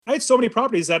I had so many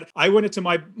properties that I went into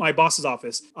my boss's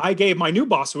office. I gave my new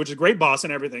boss, which is a great boss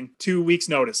and everything, 2 weeks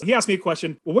notice. He asked me a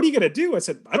question, well, what are you going to do? I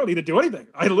said, I don't need to do anything.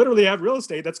 I literally have real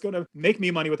estate that's going to make me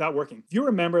money without working. If you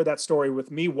remember that story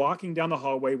with me walking down the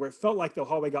hallway where it felt like the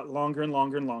hallway got longer and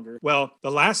longer and longer. Well,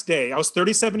 the last day, I was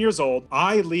 37 years old.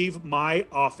 I leave my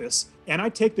office and I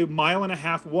take the 1.5 mile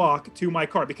walk to my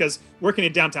car because working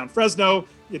in downtown Fresno,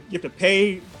 you have to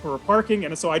pay for parking.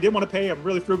 And so I didn't want to pay. I'm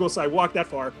really frugal. So I walked that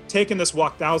far, taken this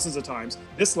walk thousands of times.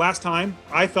 This last time,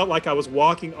 I felt like I was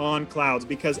walking on clouds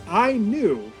because I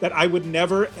knew that I would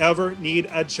never, ever need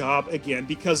a job again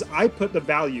because I put the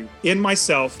value in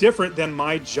myself different than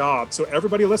my job. So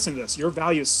everybody listen to this. Your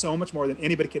value is so much more than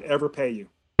anybody could ever pay you.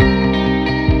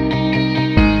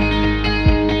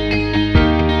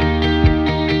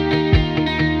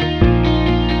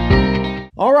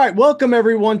 All right, welcome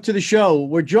everyone to the show.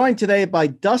 We're joined today by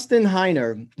Dustin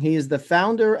Heiner. He is the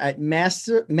founder at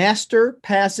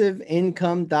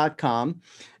masterpassiveincome.com.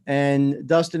 And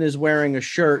Dustin is wearing a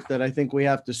shirt that I think we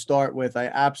have to start with. I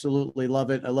absolutely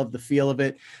love it. I love the feel of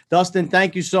it. Dustin,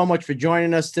 thank you so much for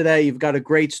joining us today. You've got a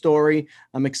great story.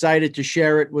 I'm excited to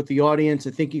share it with the audience.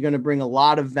 I think you're going to bring a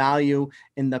lot of value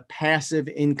in the passive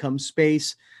income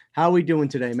space. How are we doing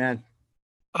today, man?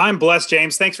 I'm blessed,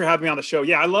 James. Thanks for having me on the show.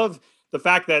 Yeah, I love the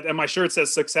fact that, and my shirt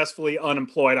says successfully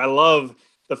unemployed. I love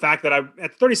the fact that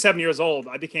at 37 years old,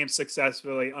 I became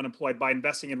successfully unemployed by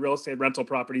investing in real estate rental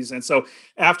properties. And so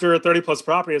after 30 plus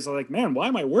properties, I'm like, man, why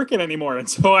am I working anymore? And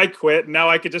so I quit. Now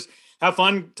I could just have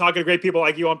fun talking to great people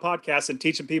like you on podcasts and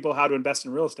teaching people how to invest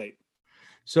in real estate.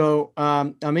 So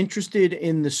I'm interested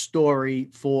in the story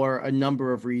for a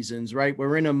number of reasons, right?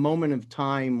 We're in a moment of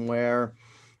time where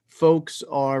folks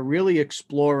are really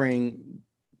exploring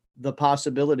the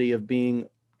possibility of being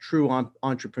true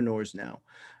entrepreneurs now.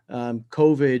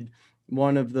 COVID,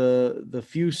 one of the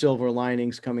few silver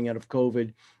linings coming out of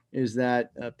COVID is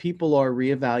that people are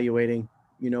reevaluating.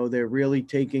 They're really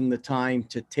taking the time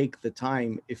to take the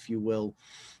time, if you will.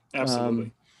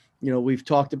 Absolutely. We've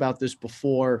talked about this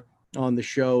before on the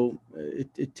show.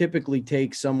 It typically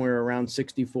takes somewhere around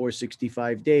 64,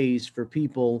 65 days for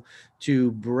people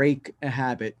to break a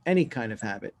habit, any kind of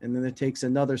habit. And then it takes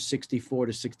another 64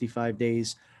 to 65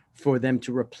 days for them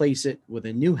to replace it with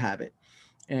a new habit.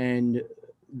 And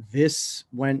this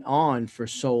went on for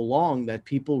so long that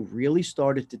people really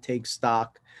started to take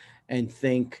stock and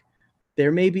think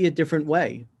there may be a different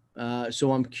way.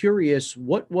 So I'm curious,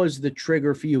 what was the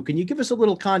trigger for you? Can you give us a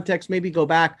little context, maybe go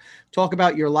back, talk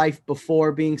about your life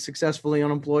before being successfully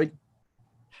unemployed?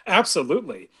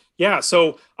 Absolutely. Yeah.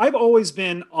 So I've always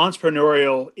been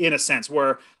entrepreneurial in a sense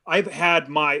where I've had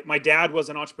my dad was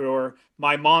an entrepreneur.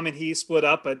 My mom and he split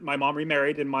up, but my mom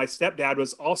remarried, and my stepdad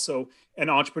was also an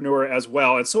entrepreneur as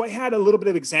well. And so I had a little bit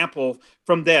of example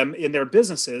from them in their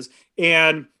businesses.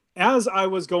 And as I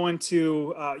was going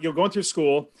through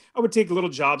school, I would take little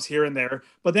jobs here and there,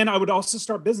 but then I would also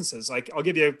start businesses. Like I'll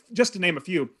give you just to name a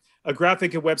few: a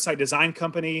graphic and website design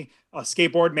company, a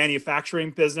skateboard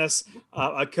manufacturing business,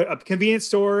 a convenience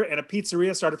store, and a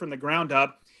pizzeria started from the ground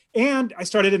up. And I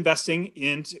started investing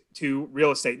into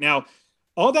real estate. Now,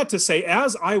 all that to say,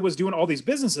 as I was doing all these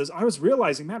businesses, I was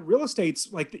realizing, man, real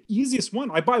estate's like the easiest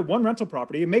one. I buy one rental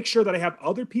property and make sure that I have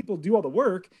other people do all the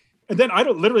work. And then I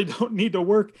don't need to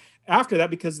work after that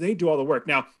because they do all the work.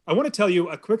 Now, I want to tell you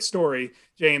a quick story,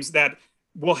 James, that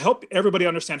will help everybody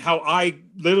understand how I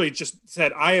literally just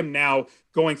said, I am now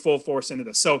going full force into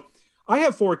this. So I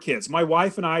have 4 kids. My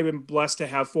wife and I have been blessed to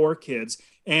have 4 kids.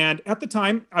 And at the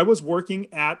time, I was working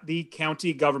at the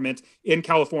county government in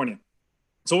California.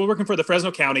 So we're working for the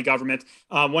Fresno County government,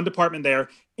 one department there,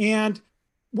 and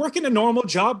working a normal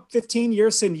job, 15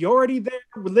 years seniority there.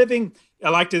 We're living, I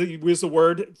like to use the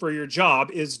word for your job,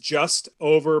 is just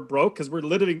over broke, because we're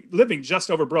living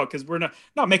just over broke because we're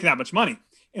not making that much money.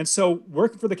 And so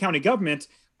working for the county government,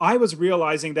 I was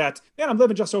realizing that, man, I'm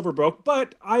living just over broke,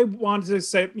 but I wanted to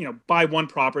say, buy one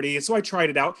property. And so I tried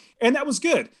it out and that was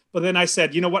good. But then I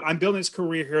said, you know what, I'm building this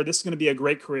career here. This is going to be a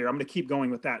great career. I'm going to keep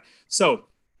going with that. So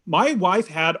my wife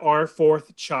had our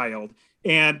 4th child,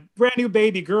 and brand new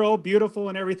baby girl, beautiful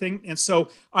and everything. And so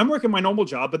I'm working my normal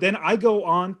job, but then I go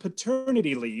on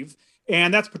paternity leave.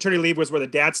 And that's paternity leave was where the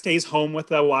dad stays home with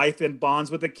the wife and bonds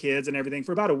with the kids and everything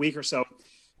for about a week or so.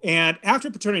 And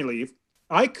after paternity leave,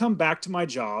 I come back to my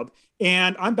job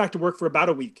and I'm back to work for about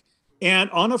a week. And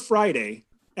on a Friday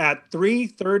at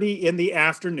 3:30 in the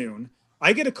afternoon,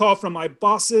 I get a call from my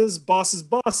boss's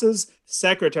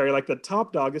secretary, like the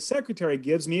top dog. His secretary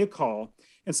gives me a call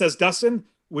and says, Dustin,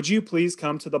 would you please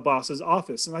come to the boss's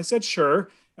office? And I said, sure.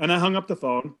 And I hung up the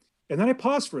phone. And then I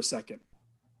paused for a second.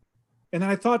 And then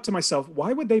I thought to myself,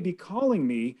 why would they be calling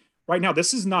me right now.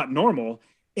 This is not normal.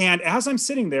 And as I'm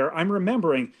sitting there, I'm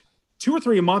remembering 2 or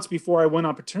 3 months before I went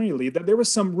on paternity leave that there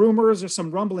was some rumors or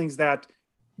some rumblings that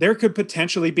there could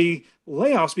potentially be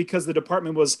layoffs because the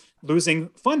department was losing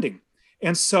funding.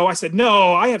 And so I said,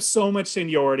 no, I have so much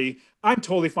seniority. I'm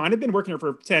totally fine. I've been working here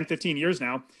for 10, 15 years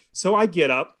now. So I get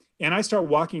up and I start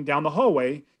walking down the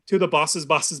hallway to the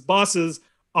boss's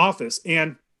office.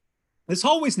 And this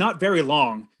hallway's not very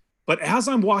long, but as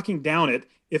I'm walking down it,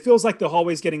 it feels like the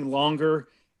hallway's getting longer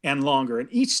and longer. And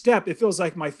each step, it feels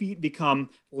like my feet become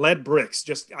lead bricks.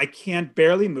 Just I can't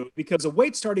barely move because the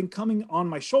weight started coming on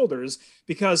my shoulders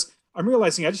because I'm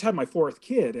realizing I just had my fourth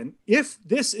kid. And if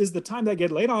this is the time that I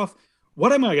get laid off,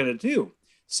 what am I going to do?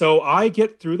 So I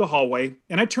get through the hallway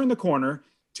and I turn the corner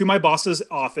to my boss's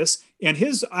office, and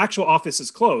his actual office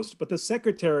is closed, but the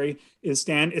secretary is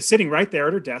sitting right there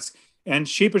at her desk, and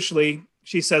sheepishly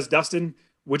she says, "Dustin,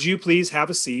 would you please have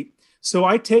a seat?" So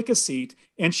I take a seat,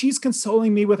 and she's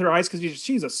consoling me with her eyes because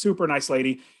she's a super nice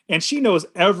lady, and she knows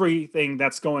everything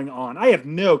that's going on. I have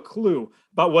no clue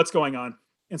about what's going on.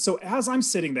 And so as I'm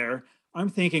sitting there, I'm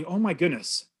thinking, oh my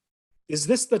goodness, is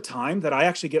this the time that I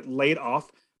actually get laid off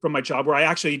from my job where I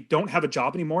actually don't have a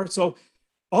job anymore? So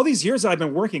all these years that I've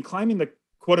been working, climbing the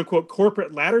quote unquote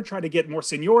corporate ladder, trying to get more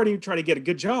seniority, try to get a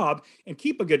good job and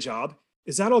keep a good job,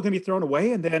 is that all going to be thrown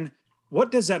away? And then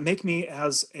what does that make me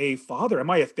as a father? Am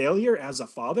I a failure as a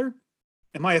father?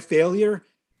 Am I a failure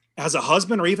as a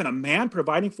husband or even a man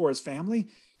providing for his family?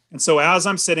 And so as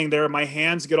I'm sitting there, my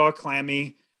hands get all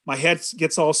clammy, my head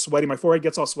gets all sweaty, my forehead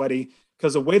gets all sweaty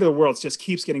because the weight of the world just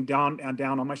keeps getting down and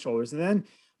down on my shoulders. And then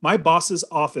my boss's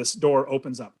office door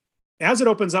opens up. As it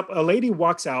opens up, a lady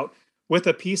walks out with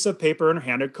a piece of paper in her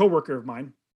hand, a coworker of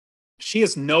mine. She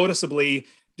is noticeably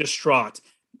distraught,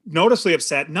 noticeably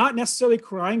upset, not necessarily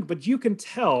crying, but you can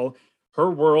tell her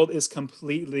world is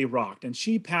completely rocked. And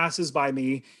she passes by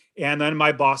me, and then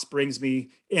my boss brings me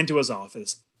into his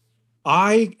office.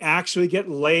 I actually get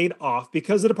laid off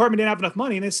because the department didn't have enough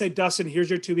money. And they say, "Dustin,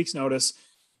 here's your 2 weeks notice.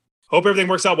 Hope everything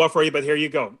works out well for you, but here you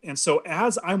go." And so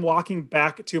as I'm walking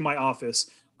back to my office,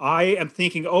 I am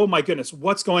thinking, oh my goodness,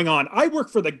 what's going on? I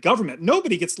work for the government.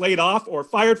 Nobody gets laid off or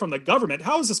fired from the government.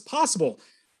 How is this possible?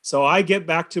 So I get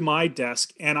back to my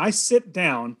desk and I sit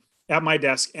down at my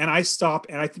desk and I stop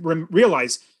and I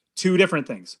realize two different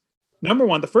things. Number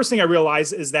one, the first thing I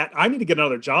realize is that I need to get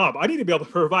another job. I need to be able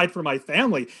to provide for my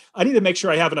family. I need to make sure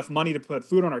I have enough money to put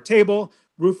food on our table,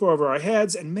 roof over our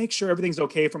heads, and make sure everything's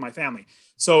okay for my family.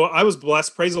 So I was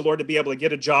blessed, praise the Lord, to be able to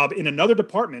get a job in another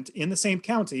department in the same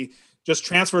county, just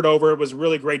transferred over. It was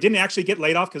really great. Didn't actually get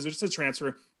laid off because it was just a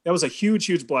transfer. That was a huge,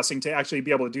 huge blessing to actually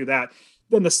be able to do that.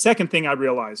 Then the second thing I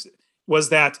realized was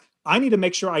that I need to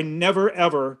make sure I never,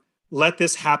 ever let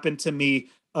this happen to me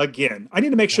again. I need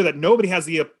to make sure that nobody has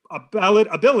the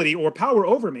ability or power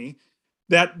over me,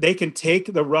 that they can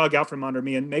take the rug out from under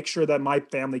me and make sure that my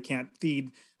family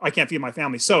I can't feed my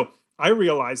family. So I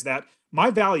realized that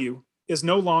my value is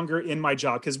no longer in my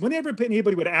job. Because whenever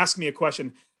anybody would ask me a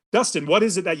question, "Dustin, what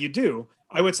is it that you do?"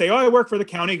 I would say, "Oh, I work for the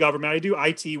county government. I do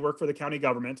IT work for the county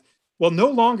government." Well, no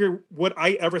longer would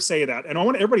I ever say that. And I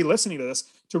want everybody listening to this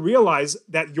to realize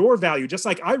that your value, just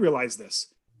like I realize this,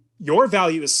 your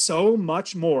value is so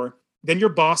much more than your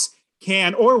boss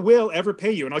can or will ever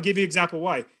pay you. And I'll give you an example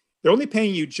why. They're only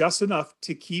paying you just enough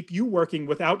to keep you working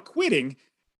without quitting,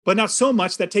 but not so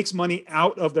much that takes money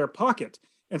out of their pocket.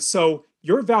 And so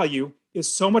your value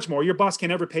is so much more. Your boss can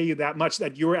never pay you that much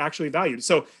that you're actually valued.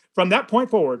 So from that point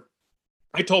forward,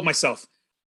 I told myself,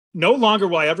 no longer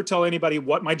will I ever tell anybody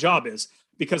what my job is,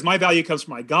 because my value comes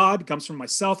from my God, comes from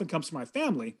myself, and comes from my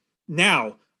family.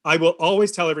 Now, I will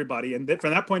always tell everybody, and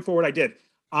from that point forward, I did.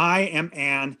 I am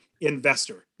an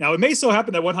investor. Now, it may so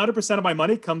happen that 100% of my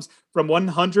money comes from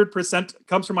 100%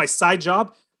 comes from my side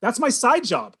job. That's my side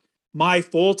job. My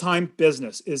full-time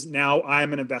business is now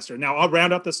I'm an investor. Now, I'll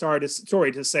round up the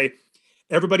story to say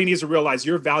everybody needs to realize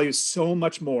your value is so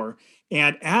much more.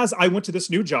 And as I went to this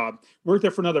new job, worked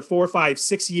there for another 4, 5,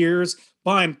 6 years,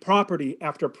 buying property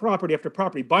after property after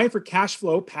property, buying for cash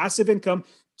flow, passive income,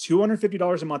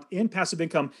 $250 a month in passive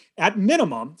income at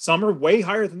minimum. Some are way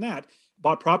higher than that.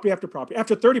 Bought property after property.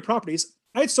 After 30 properties,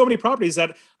 I had so many properties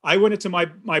that I went into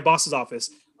my boss's office.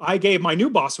 I gave my new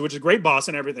boss, which is a great boss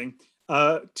and everything,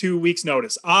 2 weeks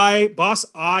notice. I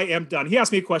am done. He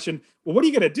asked me a question. Well, what are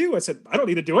you going to do? I said, I don't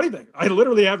need to do anything. I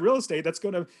literally have real estate that's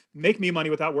going to make me money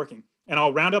without working. And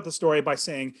I'll round up the story by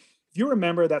saying, if you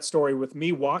remember that story with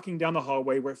me walking down the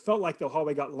hallway where it felt like the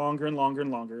hallway got longer and longer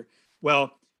and longer.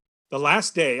 Well, the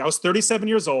last day, I was 37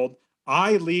 years old.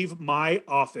 I leave my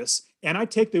office and I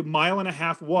take the mile and a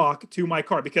half walk to my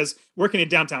car because working in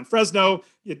downtown Fresno,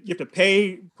 you have to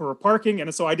pay for parking.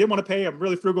 And so I didn't want to pay. I'm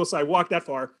really frugal. So I walked that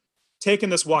far, taken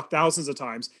this walk thousands of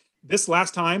times. This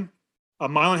last time, a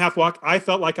mile and a half walk, I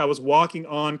felt like I was walking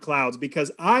on clouds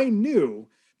because I knew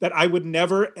that I would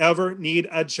never, ever need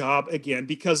a job again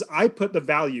because I put the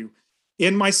value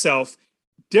in myself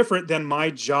different than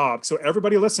my job. So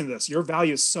everybody listen to this. Your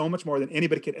value is so much more than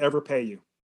anybody could ever pay you.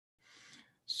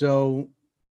 So,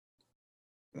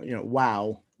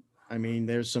 wow. I mean,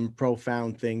 there's some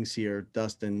profound things here,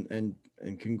 Dustin,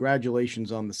 and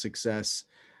congratulations on the success.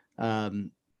 Um,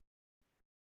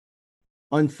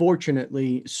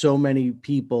 Unfortunately, so many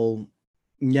people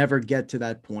never get to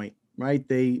that point, right?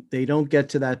 They don't get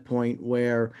to that point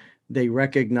where they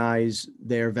recognize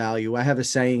their value. I have a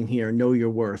saying here, know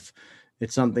your worth.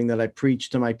 It's something that I preach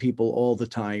to my people all the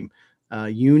time.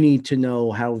 You need to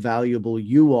know how valuable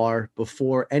you are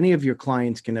before any of your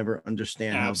clients can ever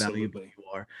understand how valuable Absolutely. you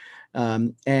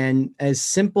are. And as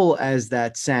simple as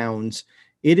that sounds,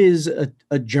 it is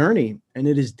a journey, and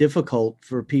it is difficult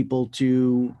for people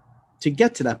to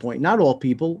get to that point. Not all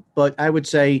people, but I would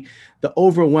say the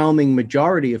overwhelming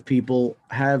majority of people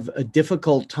have a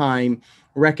difficult time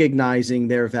recognizing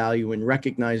their value and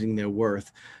recognizing their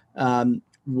worth.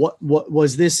 What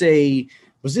was this a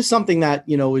was this something that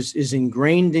is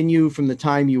ingrained in you from the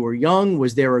time you were young?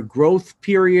 Was there a growth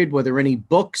period? Were there any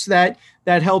books that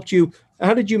helped you?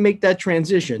 How did you make that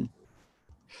transition?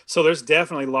 So there's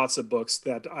definitely lots of books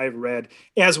that I've read,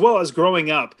 as well as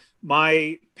growing up.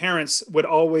 My parents would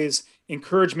always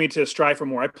encourage me to strive for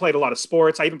more. I played a lot of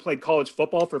sports. I even played college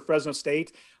football for Fresno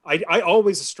State. I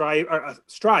always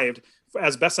strived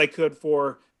as best I could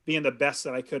for being the best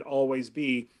that I could always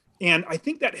be. And I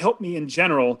think that helped me in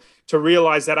general to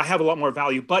realize that I have a lot more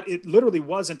value. But it literally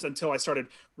wasn't until I started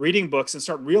reading books and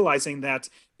start realizing that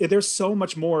there's so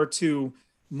much more to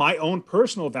my own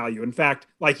personal value. In fact,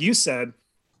 like you said,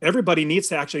 everybody needs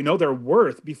to actually know their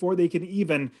worth before they can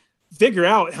even figure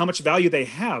out how much value they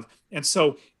have. And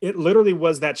so it literally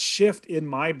was that shift in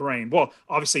my brain. Well,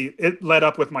 obviously it led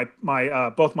up with my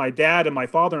both my dad and my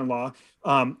father-in-law,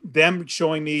 them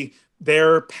showing me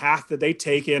their path that they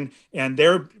taken and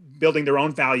they're building their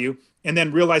own value. And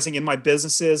then realizing in my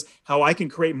businesses how I can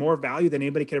create more value than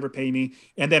anybody could ever pay me.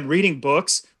 And then reading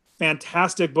books,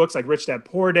 fantastic books like Rich Dad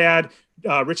Poor Dad,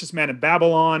 Richest Man in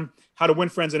Babylon, How to Win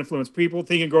Friends and Influence People,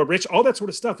 Think and Grow Rich, all that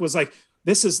sort of stuff was like,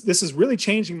 this is really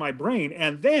changing my brain.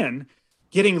 And then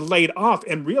getting laid off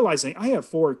and realizing I have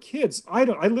 4 kids. I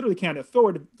literally can't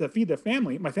afford to feed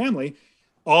my family.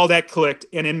 All that clicked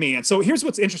in me. And so here's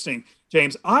what's interesting,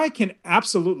 James. I can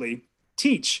absolutely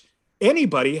teach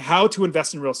anybody how to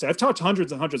invest in real estate. I've taught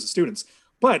hundreds and hundreds of students,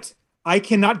 but I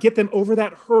cannot get them over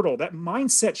that hurdle, that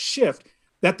mindset shift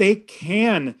that they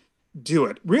can do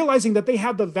it, realizing that they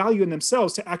have the value in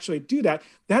themselves to actually do that.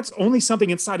 That's only something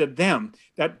inside of them,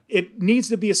 that it needs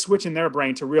to be a switch in their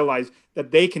brain to realize that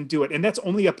they can do it. And that's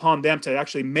only upon them to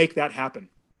actually make that happen.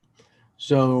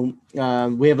 So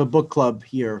we have a book club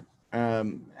here,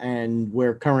 and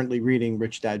we're currently reading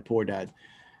Rich Dad Poor Dad.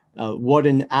 What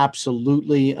an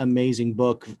absolutely amazing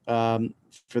book.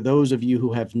 For those of you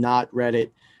who have not read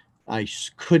it, I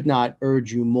could not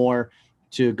urge you more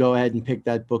to go ahead and pick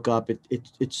that book up.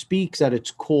 It speaks at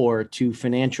its core to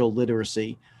financial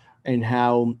literacy and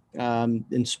how,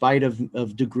 in spite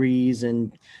of degrees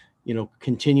and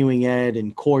continuing ed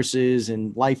and courses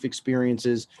and life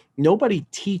experiences, nobody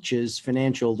teaches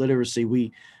financial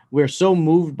literacy. We're so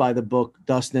moved by the book,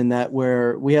 Dustin, that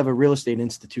we have a real estate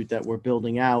institute that we're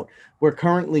building out. We're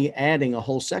currently adding a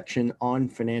whole section on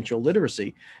financial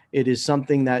literacy. It is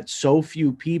something that so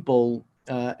few people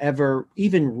ever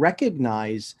even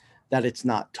recognize that it's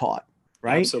not taught,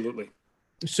 right? Absolutely.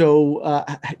 So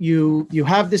you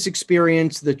have this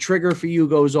experience. The trigger for you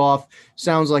goes off.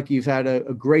 Sounds like you've had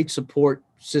a great support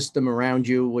system around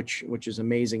you, which is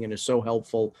amazing and is so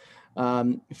helpful.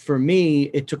 For me,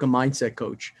 it took a mindset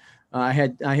coach. I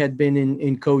had been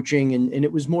in coaching, and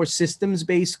it was more systems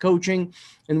based coaching.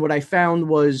 And what I found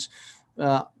was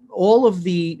all of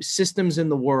the systems in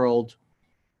the world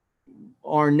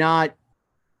are not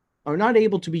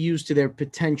able to be used to their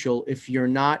potential if you're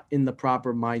not in the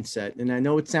proper mindset. And I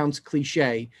know it sounds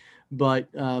cliche,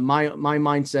 but my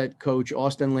mindset coach,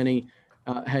 Austin Linney,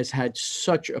 has had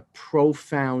such a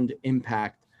profound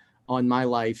impact on my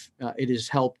life. It has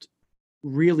helped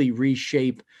really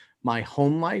reshape my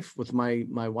home life with my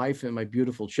wife and my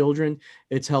beautiful children.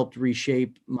 It's helped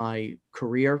reshape my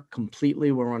career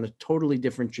completely. We're on a totally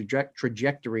different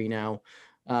trajectory now.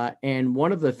 And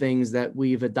one of the things that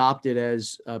we've adopted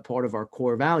as part of our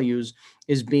core values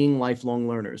is being lifelong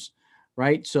learners.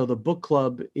 right? So the book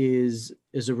club is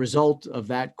a result of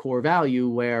that core value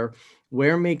where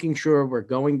we're making sure we're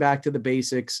going back to the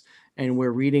basics and we're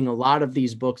reading a lot of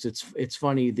these books. It's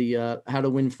funny, the How to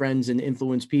Win Friends and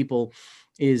Influence People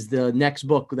is the next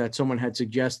book that someone had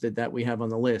suggested that we have on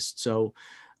the list. So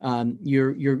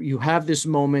you have this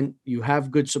moment, you have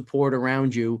good support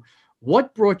around you.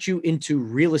 What brought you into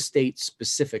real estate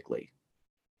specifically?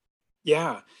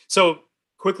 Yeah. So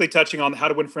quickly touching on how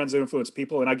to win friends and influence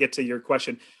people, and I get to your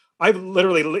question. I've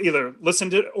literally either listened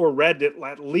to it or read it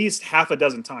at least half a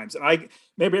dozen times. And I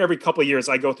maybe every couple of years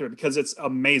I go through it because it's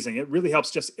amazing. It really helps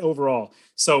just overall.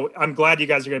 So I'm glad you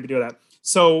guys are going to be doing that.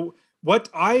 So what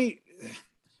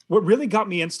really got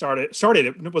me in started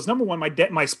it was number one,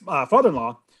 my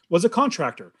father-in-law was a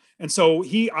contractor. And so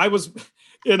I was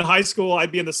in high school,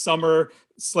 I'd be in the summer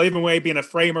slaving away, being a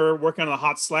framer, working on the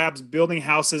hot slabs, building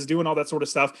houses, doing all that sort of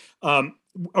stuff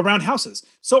around houses.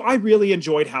 So I really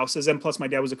enjoyed houses. And plus, my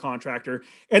dad was a contractor.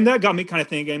 And that got me kind of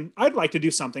thinking, I'd like to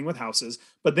do something with houses.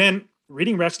 But then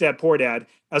reading Rich Dad Poor Dad,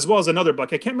 as well as another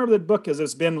book, I can't remember the book because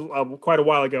it's been quite a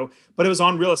while ago, but it was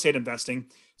on real estate investing.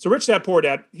 So Rich Dad Poor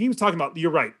Dad, he was talking about,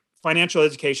 you're right, financial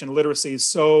education, literacy is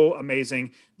so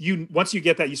amazing. Once you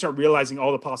get that, you start realizing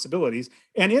all the possibilities.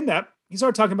 And in that, he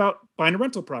started talking about buying a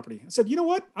rental property. I said, you know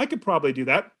what? I could probably do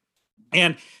that.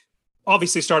 And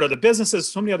obviously started a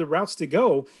businesses, so many other routes to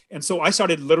go. And so I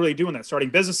started literally doing that,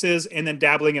 starting businesses and then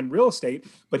dabbling in real estate.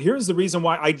 But here's the reason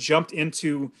why I jumped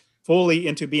fully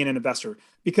into being an investor,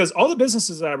 because all the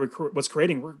businesses that I was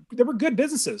creating they were good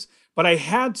businesses, but I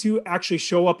had to actually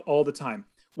show up all the time.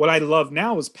 What I love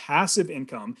now is passive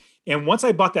income. And once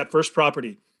I bought that first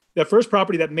property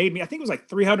that made me, I think it was like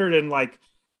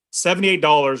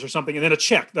 $378 or something, and then a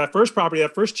check. That first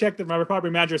check that my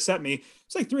property manager sent me,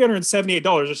 it's like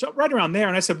 $378 or so, right around there.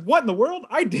 And I said, what in the world?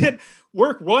 I did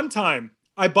work one time.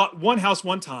 I bought one house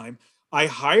one time. I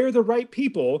hire the right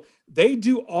people. They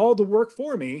do all the work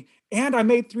for me. And I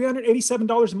made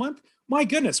 $387 a month. My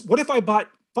goodness, what if I bought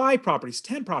 5 properties,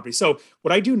 10 properties? So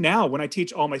what I do now when I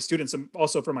teach all my students and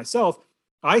also for myself,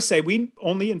 I say we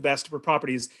only invest for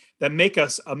properties that make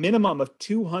us a minimum of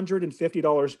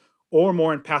 $250 or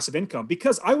more in passive income,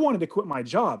 because I wanted to quit my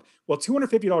job. Well,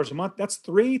 $250 a month, that's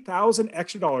 $3,000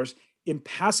 extra dollars in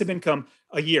passive income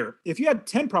a year. If you had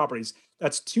 10 properties,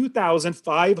 that's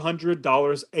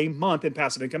 $2,500 a month in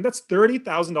passive income. That's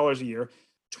 $30,000 a year.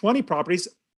 20 properties,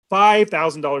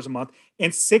 $5,000 a month,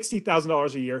 and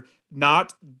 $60,000 a year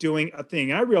not doing a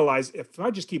thing. And I realized if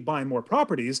I just keep buying more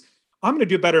properties, I'm going to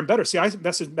do better and better. See, I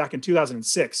invested back in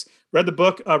 2006, read the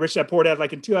book, Rich Dad Poor Dad,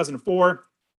 like in 2004.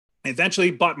 Eventually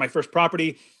bought my first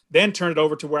property, then turned it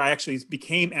over to where I actually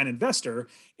became an investor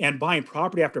and buying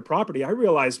property after property. I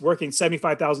realized working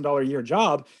 $75,000 a year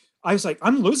job, I was like,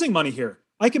 I'm losing money here.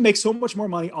 I can make so much more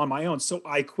money on my own. So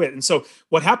I quit. And so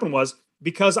what happened was,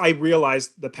 because I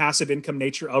realized the passive income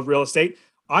nature of real estate,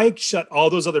 I shut all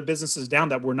those other businesses down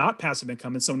that were not passive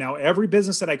income. And so now every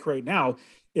business that I create now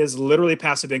is literally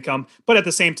passive income. But at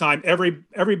the same time, every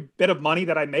bit of money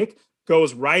that I make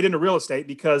goes right into real estate,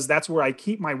 because that's where I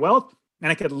keep my wealth,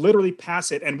 and I could literally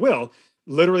pass it, and will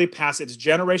literally pass its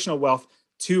generational wealth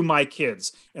to my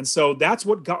kids. And so that's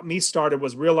what got me started,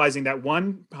 was realizing that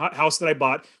one house that I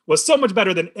bought was so much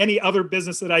better than any other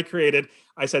business that I created.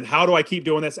 I said, how do I keep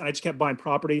doing this? And I just kept buying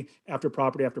property after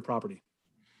property after property.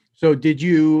 So did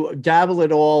you dabble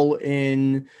at all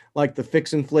in like the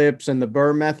fix and flips and the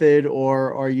BRRRR method,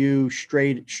 or are you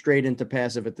straight into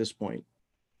passive at this point?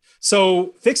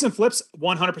 So fix and flips,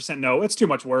 100% no. It's too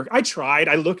much work. I tried.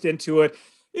 I looked into it.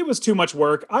 It was too much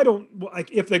work. I don't like,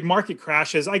 if the market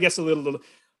crashes, I guess a little.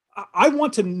 I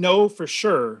want to know for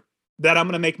sure that I'm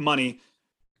going to make money,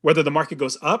 whether the market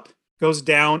goes up, goes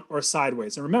down, or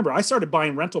sideways. And remember, I started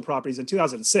buying rental properties in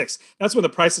 2006. That's when the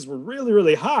prices were really,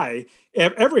 really high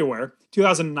everywhere.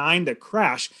 2009, the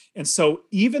crash. And so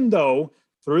even though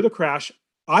through the crash,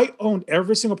 I owned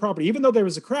every single property, even though there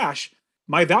was a crash,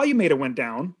 my value made it went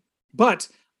down. But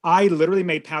I literally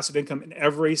made passive income in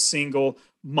every single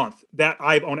month that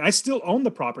I've owned. I still own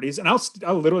the properties, and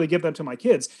I'll literally give them to my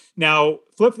kids. Now,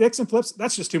 fix and flips,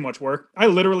 that's just too much work. I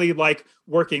literally like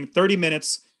working 30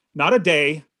 minutes, not a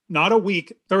day, not a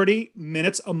week, 30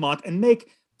 minutes a month, and make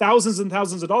thousands and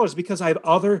thousands of dollars because I have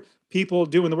other people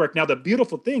doing the work. Now, the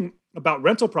beautiful thing about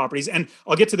rental properties, and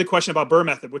I'll get to the question about BRRRR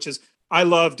method, which is I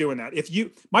love doing that.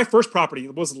 My first property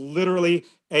was literally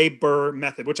a BRRRR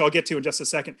method, which I'll get to in just a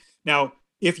second. Now,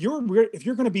 if you're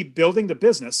going to be building the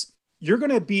business, you're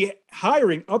going to be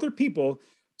hiring other people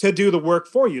to do the work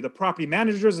for you, the property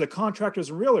managers, the contractors,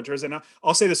 and realtors. And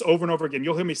I'll say this over and over again.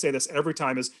 You'll hear me say this every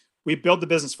time, is we build the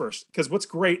business first. Because what's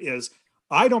great is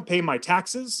I don't pay my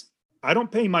taxes I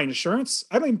don't pay my insurance.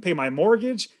 I don't even pay my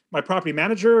mortgage, my property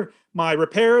manager, my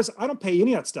repairs. I don't pay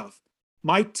any of that stuff.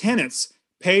 My tenants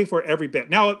pay for every bit.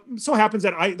 Now, it so happens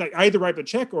that I either write a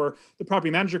check or the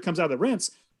property manager comes out of the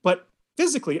rents, but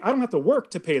physically, I don't have to work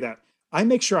to pay that. I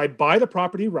make sure I buy the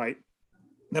property right,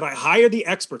 that I hire the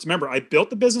experts. Remember, I built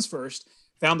the business first,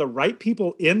 found the right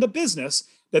people in the business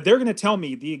that they're going to tell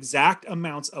me the exact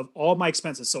amounts of all my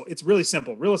expenses. So it's really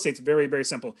simple. Real estate's very, very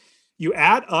simple. You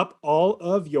add up all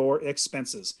of your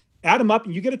expenses, add them up,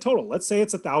 and you get a total. Let's say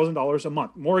it's $1,000 a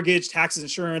month: mortgage, taxes,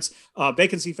 insurance,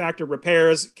 vacancy factor,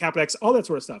 repairs, capex, all that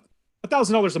sort of stuff.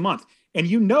 $1,000 a month. And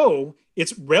you know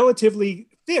it's relatively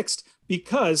fixed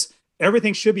because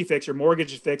everything should be fixed. Your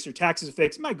mortgage is fixed, your taxes are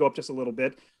fixed. It might go up just a little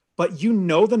bit, but you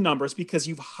know the numbers because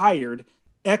you've hired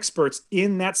experts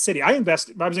in that city. I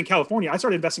was in California. I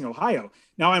started investing in Ohio.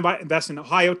 Now I invest in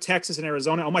Ohio, Texas, and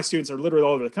Arizona. All my students are literally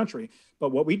all over the country.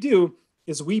 But what we do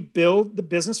is we build the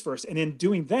business first. And in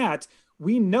doing that,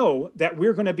 we know that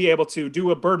we're going to be able to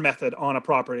do a bird method on a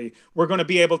property. We're going to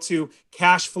be able to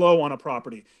cash flow on a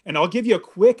property. And I'll give you a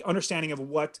quick understanding of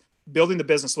what building the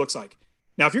business looks like.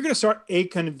 Now, if you're going to start a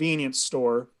convenience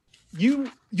store, you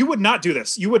would not do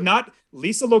this. You would not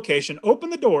lease a location,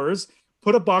 open the doors,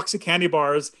 put a box of candy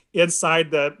bars inside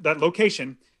that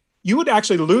location. You would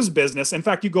actually lose business. In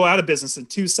fact, you go out of business in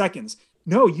 2 seconds.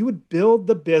 No, you would build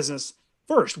the business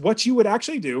first. What you would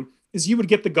actually do is you would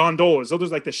get the gondolas. Those are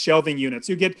like the shelving units.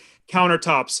 You get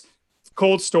countertops,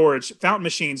 cold storage, fountain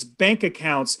machines, bank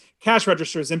accounts, cash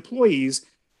registers, employees.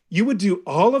 You would do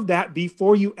all of that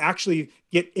before you actually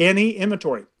get any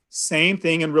inventory. Same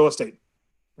thing in real estate.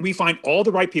 We find all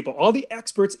the right people, all the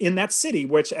experts in that city,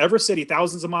 whichever city,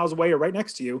 thousands of miles away or right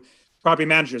next to you: property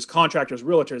managers, contractors,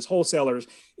 realtors, wholesalers,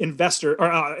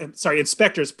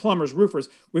 inspectors, plumbers, roofers.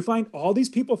 We find all these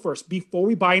people first before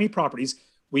we buy any properties.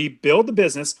 We build the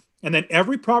business, and then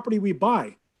every property we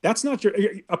buy, that's not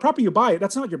a property you buy,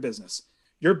 that's not your business.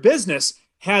 Your business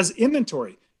has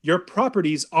inventory. Your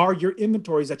properties are your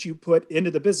inventories that you put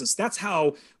into the business. That's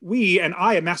how we, and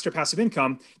I at Master Passive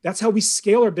Income, that's how we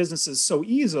scale our businesses so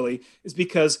easily, is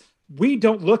because we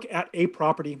don't look at a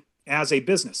property as a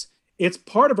business. It's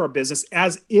part of our business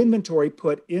as inventory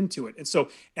put into it. And so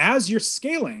as you're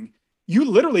scaling, you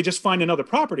literally just find another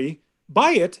property,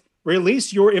 buy it,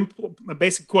 release your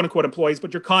basic quote unquote employees,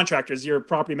 but your contractors, your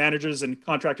property managers and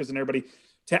contractors and everybody,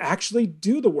 to actually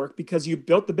do the work because you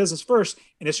built the business first,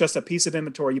 and it's just a piece of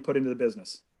inventory you put into the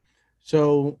business.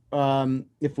 So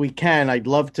if we can, I'd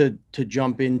love to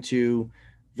jump into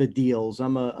the deals.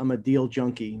 I'm a deal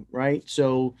junkie, right?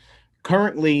 So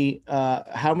currently,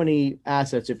 how many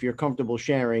assets, if you're comfortable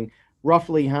sharing,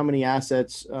 roughly how many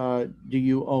assets do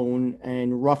you own,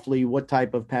 and roughly what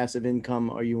type of passive income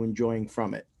are you enjoying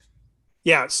from it?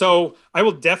 Yeah, so I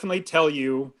will definitely tell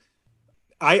you,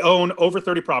 I own over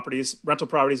 30 properties, rental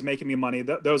properties making me money.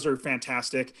 Those are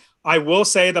fantastic. I will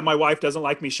say that my wife doesn't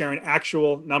like me sharing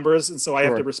actual numbers, and so I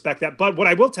have to respect that. But what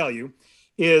I will tell you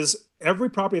is every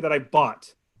property that I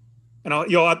bought, and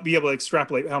you'll be able to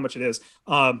extrapolate how much it is.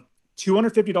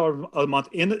 $250 a month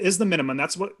is the minimum.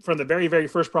 That's what from the very, very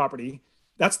first property.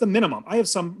 That's the minimum. I have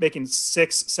some making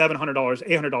 $600, $700,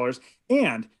 $800,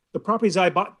 and the properties I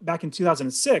bought back in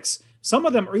 2006, some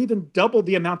of them are even double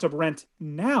the amount of rent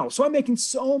now. So I'm making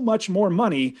so much more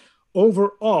money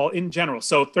overall in general.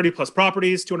 So 30 plus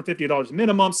properties, $250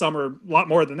 minimum. Some are a lot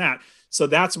more than that. So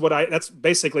that's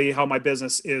basically how my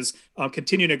business is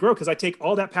continuing to grow, because I take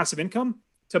all that passive income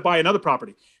to buy another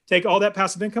property, take all that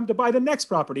passive income to buy the next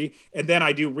property, and then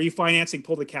I do refinancing,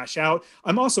 pull the cash out.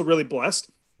 I'm also really blessed.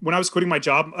 When I was quitting my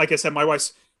job, like I said, my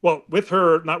wife's, well, with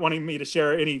her not wanting me to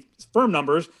share any firm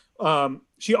numbers,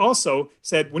 she also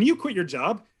said, when you quit your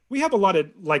job, we have a lot of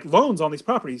like loans on these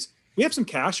properties. We have some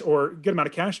cash or a good amount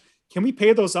of cash. Can we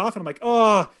pay those off? And I'm like,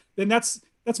 oh, then that's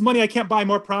money. I can't buy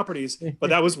more properties.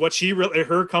 But that was what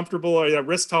her comfortable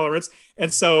risk tolerance.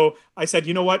 And so I said,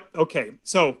 you know what? Okay.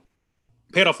 So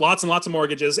paid off lots and lots of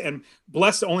mortgages, and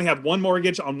blessed to only have one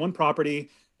mortgage on one property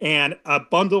and a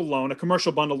bundle loan, a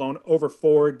commercial bundle loan over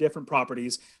 4 different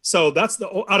properties. So that's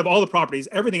out of all the properties,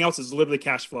 everything else is literally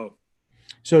cash flow.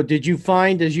 So did you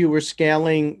find as you were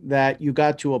scaling that you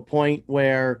got to a point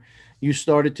where you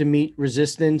started to meet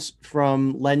resistance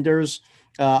from lenders?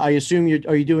 I assume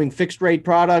are you doing fixed rate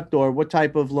product, or what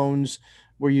type of loans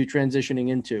were you transitioning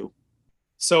into?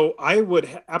 So I would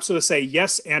absolutely say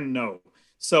yes and no.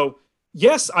 So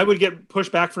yes, I would get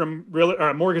pushback from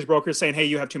mortgage brokers saying, hey,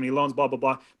 you have too many loans, blah, blah,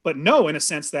 blah. But no, in a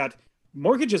sense that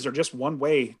mortgages are just one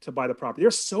way to buy the property.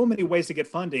 There's so many ways to get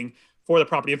funding for the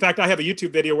property. In fact, I have a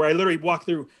YouTube video where I literally walk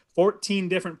through 14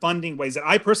 different funding ways that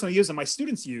I personally use and my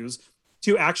students use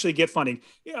to actually get funding.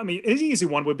 Yeah, I mean, an easy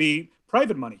one would be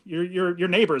private money, your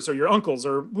neighbors or your uncles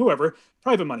or whoever,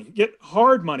 private money. Get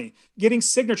hard money, getting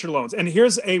signature loans. And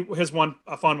here's one,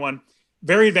 a fun one,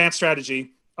 very advanced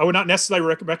strategy. I would not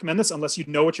necessarily recommend this unless you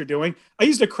know what you're doing. I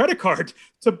used a credit card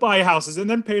to buy houses and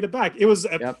then paid it back. It was,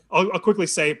 Yep. I'll quickly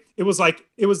say, it was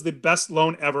the best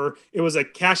loan ever. It was a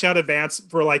cash out advance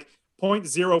for like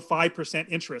 0.05%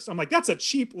 interest. I'm like, that's a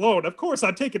cheap loan. Of course,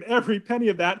 I'm taking every penny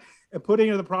of that and putting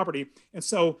it in the property. And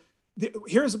so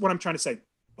here's what I'm trying to say.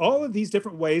 All of these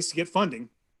different ways to get funding,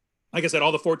 like I said,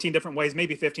 all the 14 different ways,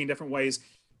 maybe 15 different ways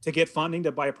to get funding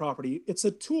to buy a property. It's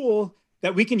a tool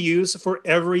that we can use for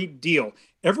every deal.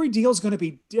 Every deal is going to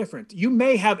be different. You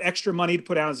may have extra money to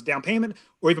put out as a down payment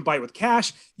or even buy it with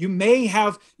cash. You may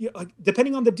have,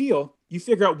 depending on the deal, you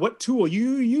figure out what tool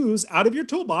you use out of your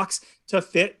toolbox to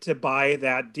fit to buy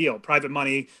that deal. Private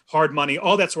money, hard money,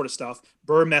 all that sort of stuff,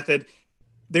 BRRRR method.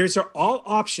 These are all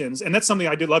options. And that's something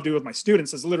I do love to do with my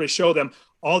students, is literally show them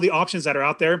all the options that are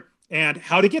out there and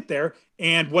how to get there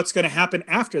and what's going to happen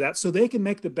after that, so they can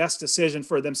make the best decision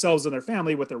for themselves and their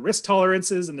family with their risk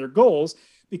tolerances and their goals.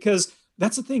 Because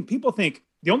that's the thing. People think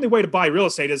the only way to buy real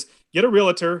estate is get a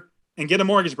realtor and get a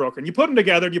mortgage broker, and you put them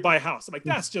together and you buy a house. I'm like,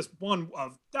 that's just one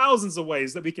of thousands of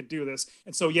ways that we could do this.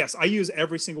 And so, yes, I use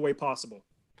every single way possible.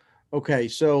 Okay.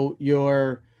 So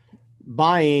you're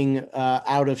buying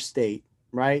out of state,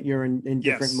 right? You're in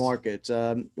different Yes. markets.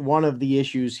 One of the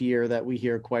issues here that we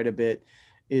hear quite a bit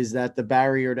is that the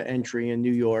barrier to entry in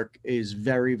New York is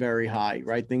very, very high,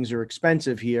 right? Things are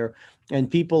expensive here, and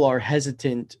people are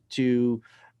hesitant to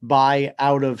buy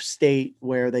out of state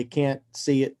where they can't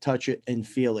see it, touch it, and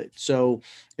feel it. So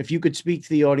if you could speak to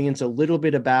the audience a little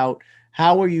bit about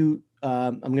how are you,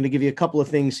 I'm going to give you a couple of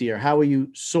things here. How are you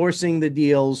sourcing the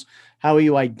deals? How are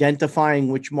you identifying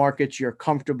which markets you're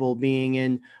comfortable being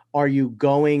in? Are you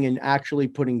going and actually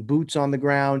putting boots on the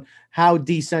ground? How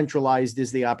decentralized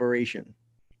is the operation?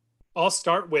 I'll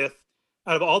start with,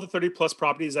 out of all the 30 plus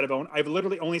properties that I've owned, I've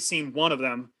literally only seen one of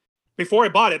them before I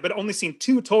bought it, but only seen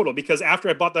two total, because after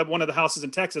I bought that one of the houses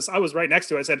in Texas, I was right next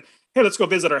to it. I said, hey, let's go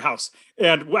visit our house,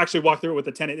 and we'll actually walk through it with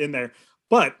the tenant in there.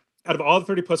 But out of all the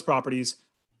 30 plus properties,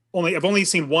 I've only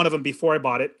seen one of them before I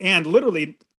bought it. And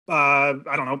literally, I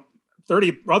don't know,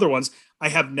 30 other ones I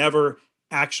have never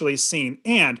actually seen.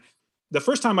 And the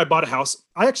first time I bought a house,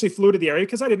 I actually flew to the area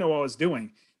because I didn't know what I was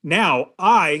doing. Now,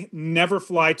 I never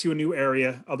fly to a new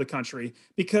area of the country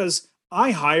because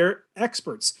I hire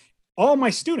experts. All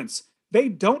my students, they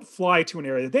don't fly to an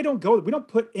area. They don't go, we don't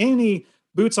put any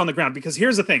boots on the ground, because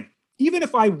here's the thing. Even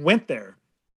if I went there,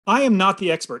 I am not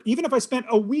the expert. Even if I spent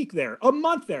a week there, a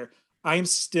month there, I am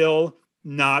still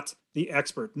not the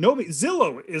expert. Nobody,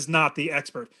 Zillow is not the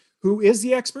expert. Who is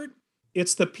the expert?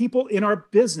 It's the people in our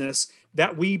business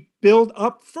that we build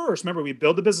up first. Remember, we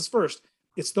build the business first.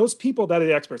 It's those people that are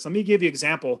the experts. Let me give you an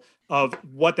example of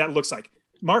what that looks like.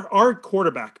 Our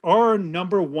quarterback, our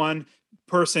number one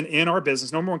person in our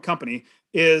business, number one company,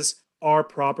 is our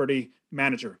property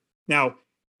manager. Now,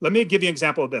 let me give you an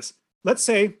example of this. Let's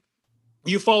say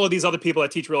you follow these other people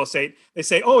that teach real estate. They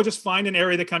say, oh, just find an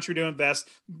area of the country to invest,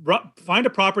 find a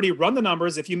property, run the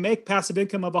numbers. If you make passive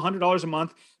income of $100 a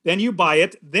month, then you buy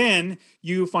it. Then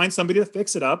you find somebody to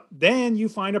fix it up. Then you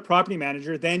find a property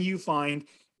manager. Then you find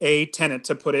a tenant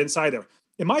to put inside there.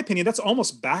 In my opinion, that's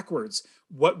almost backwards.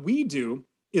 What we do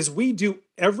is we do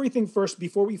everything first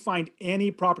before we find any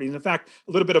properties. In fact,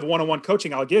 a little bit of one-on-one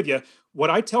coaching I'll give you.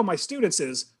 What I tell my students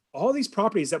is, all these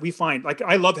properties that we find, like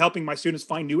I love helping my students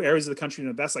find new areas of the country to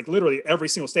invest, like literally every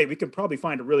single state, we can probably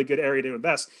find a really good area to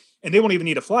invest, and they won't even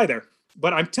need to fly there.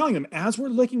 But I'm telling them, as we're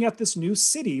looking at this new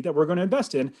city that we're going to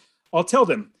invest in, I'll tell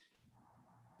them,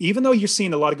 even though you're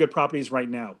seeing a lot of good properties right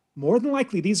now, more than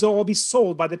likely, these will all be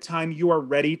sold by the time you are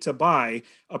ready to buy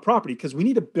a property, because we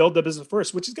need to build the business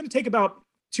first, which is going to take about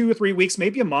 2 or 3 weeks,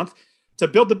 maybe a month, to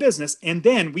build the business. And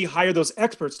then we hire those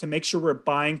experts to make sure we're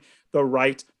buying the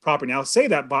right property. Now, I'll say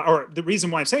that, or the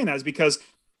reason why I'm saying that is because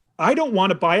I don't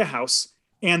want to buy a house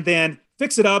and then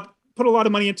fix it up, put a lot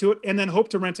of money into it, and then hope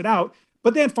to rent it out,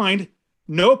 but then find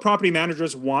no property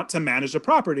managers want to manage the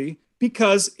property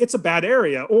because it's a bad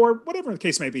area or whatever the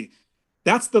case may be.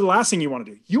 That's the last thing you want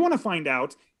to do. You want to find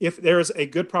out if there's a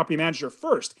good property manager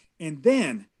first, and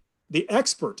then the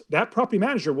expert, that property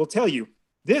manager, will tell you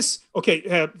this.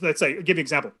 Okay, let's say, I'll give you an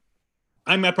example.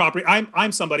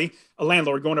 I'm somebody, a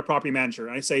landlord going to property manager.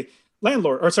 And I say,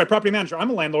 property manager,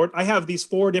 I'm a landlord. I have these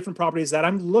 4 different properties that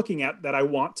I'm looking at that I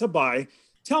want to buy.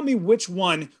 Tell me which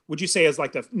one would you say is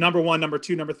like the number 1, number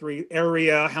 2, number 3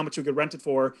 area, how much we could rent it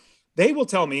for. They will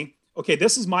tell me, okay,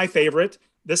 this is my favorite.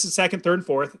 This is second, third, and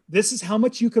fourth. This is how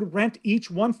much you could rent each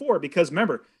one for. Because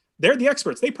remember, They're the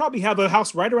experts. They probably have a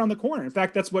house right around the corner. In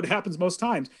fact, that's what happens most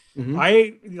times.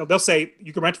 Mm-hmm. They'll say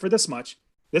you can rent for this much.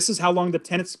 This is how long the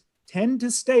tenants tend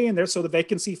to stay in there, so the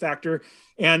vacancy factor,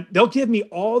 and they'll give me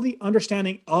all the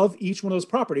understanding of each one of those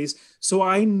properties, so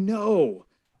I know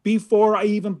before I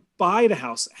even buy the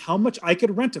house how much I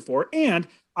could rent it for, and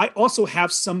I also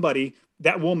have somebody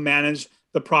that will manage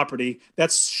the property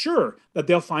that's sure that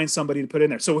they'll find somebody to put in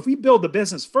there. So if we build the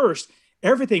business first,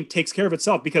 everything takes care of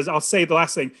itself. Because I'll say the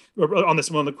last thing on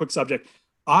this one, the quick subject,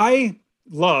 I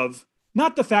love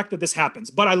not the fact that this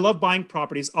happens, but I love buying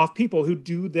properties off people who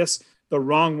do this the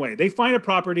wrong way. They find a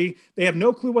property, they have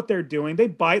no clue what they're doing.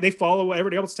 They follow what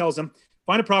everybody else tells them,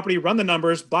 find a property, run the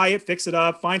numbers, buy it, fix it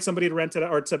up, find somebody to rent it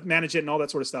or to manage it and all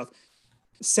that sort of stuff.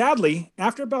 Sadly,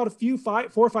 after about 4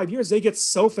 or 5 years, they get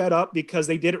so fed up because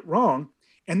they did it wrong,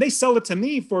 and they sell it to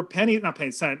me for not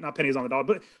pennies on the dollar,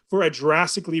 but for a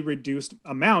drastically reduced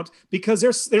amount, because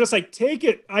they're just like, take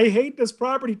it. I hate this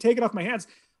property. Take it off my hands.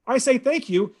 I say thank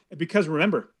you, because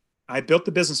remember, I built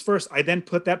the business first. I then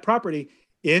put that property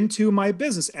into my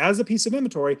business as a piece of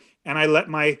inventory, and I let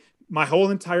my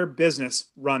whole entire business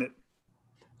run it.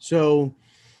 So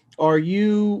are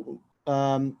you,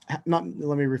 let me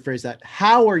rephrase that.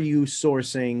 How are you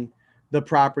sourcing the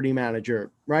property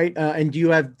manager, right? And do you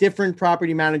have different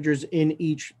property managers in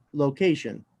each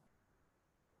location?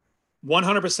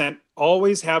 100%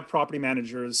 always have property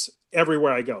managers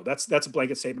everywhere I go. That's a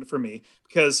blanket statement for me,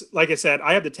 because like I said,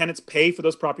 I have the tenants pay for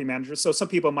those property managers. So some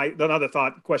people might, another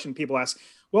question people ask,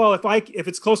 well, if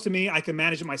it's close to me, I can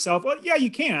manage it myself. Well, yeah,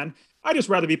 you can. I just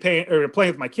rather be playing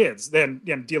with my kids than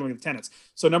dealing with tenants.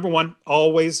 So number one, I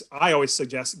always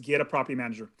suggest get a property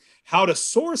manager. How to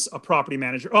source a property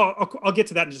manager. Oh, I'll get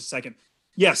to that in just a second.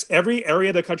 Yes, every area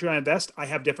of the country I invest, I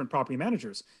have different property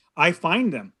managers. I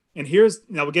find them. And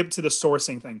we'll get to the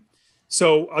sourcing thing.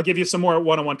 So I'll give you some more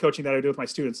one-on-one coaching that I do with my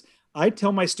students. I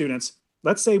tell my students,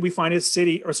 let's say we find a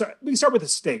city, we start with a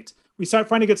state. We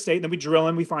find a good state, and then we drill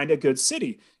and we find a good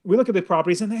city. We look at the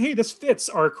properties and, hey, this fits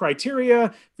our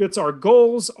criteria, fits our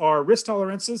goals, our risk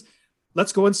tolerances.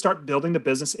 Let's go and start building the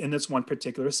business in this one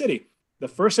particular city. The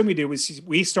first thing we do is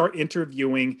we start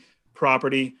interviewing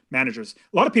property managers.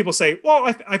 A lot of people say,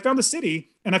 well, I found a city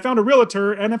and I found a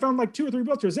realtor and I found like 2 or 3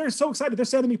 realtors. They're so excited. They're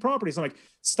sending me properties. I'm like,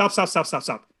 stop.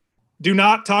 Do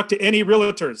not talk to any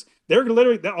realtors. They're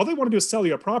literally, all they want to do is sell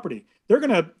you a property. They're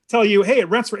going to tell you, hey, it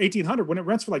rents for $1,800 when it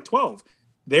rents for like 12.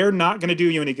 They're not going to do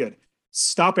you any good.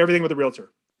 Stop everything with a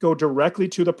realtor. Go directly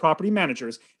to the property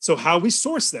managers. So how we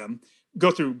source them,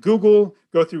 go through Google,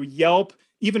 go through Yelp,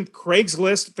 even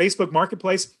Craigslist, Facebook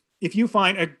Marketplace. If you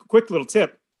find a quick little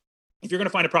tip, if you're going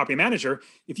to find a property manager,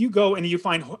 if you go and you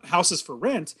find houses for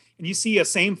rent and you see a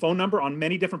same phone number on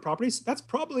many different properties, that's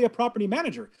probably a property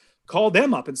manager. Call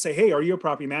them up and say, hey, are you a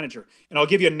property manager? And I'll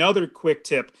give you another quick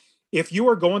tip. If you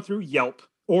are going through Yelp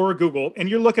or Google and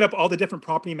you're looking up all the different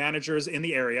property managers in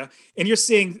the area and you're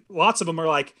seeing lots of them are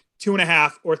like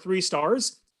 2.5 or 3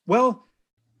 stars, well,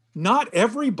 not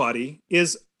everybody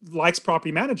likes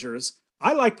property managers.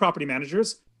 I like property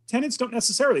managers. Tenants don't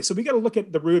necessarily. So we got to look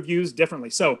at the reviews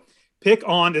differently. So pick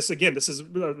on this. Again, this is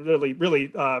really, really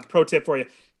pro tip for you.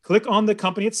 Click on the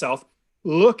company itself.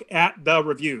 Look at the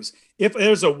reviews. If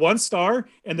there's a 1 star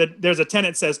and there's a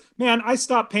tenant says, man, I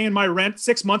stopped paying my rent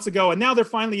 6 months ago and now they're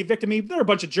finally evicting me. They're a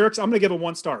bunch of jerks. I'm going to give a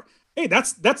 1 star. Hey,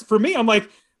 that's for me. I'm like,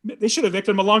 they should have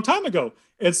evicted them a long time ago.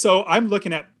 And so I'm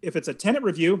looking at, if it's a tenant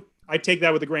review, I take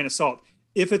that with a grain of salt.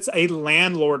 If it's a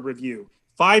landlord review,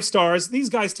 5 stars, these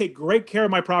guys take great care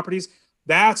of my properties.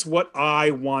 That's what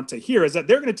I want to hear, is that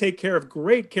they're going to take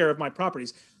great care of my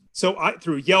properties. So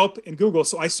through Yelp and Google,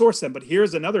 so I source them. But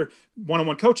here's another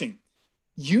one-on-one coaching.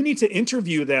 You need to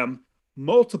interview them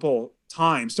multiple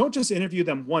times. Don't just interview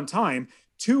them one time,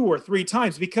 2 or 3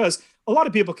 times, because a lot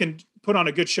of people can put on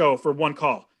a good show for 1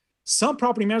 call. Some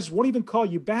property managers won't even call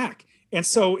you back. And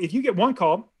so if you get 1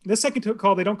 call, the second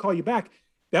call, they don't call you back,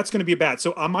 that's going to be bad.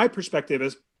 So on my perspective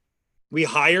is we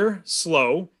hire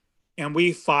slow and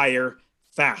we fire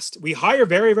fast. We hire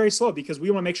very, very slow because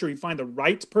we want to make sure we find the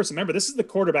right person. Remember, this is the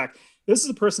quarterback. This is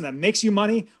the person that makes you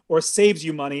money or saves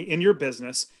you money in your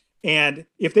business. And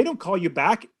if they don't call you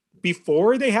back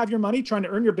before they have your money trying to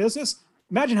earn your business,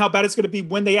 imagine how bad it's going to be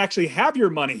when they actually have your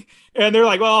money. And they're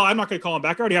like, well, I'm not going to call them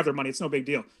back. I already have their money. It's no big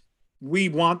deal. We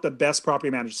want the best property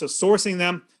managers. So sourcing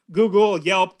them, Google,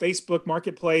 Yelp, Facebook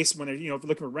Marketplace, when they're,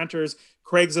 looking for renters,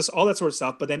 Craigslist, all that sort of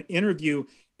stuff, but then interview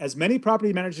as many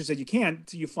property managers as you can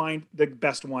until you find the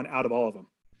best one out of all of them.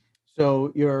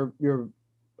 So you're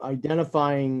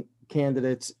identifying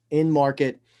candidates in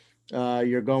market.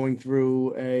 You're going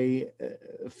through a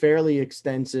fairly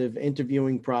extensive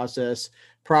interviewing process.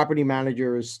 Property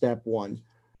manager is step 1.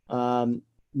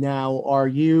 Now, are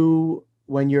you,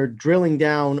 when you're drilling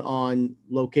down on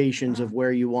locations of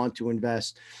where you want to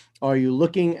invest, are you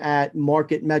looking at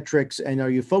market metrics, and are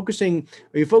you focusing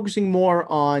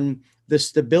more on the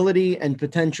stability and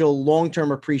potential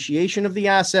long-term appreciation of the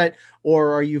asset,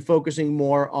 or are you focusing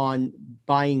more on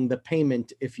buying the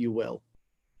payment, if you will?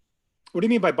 What do you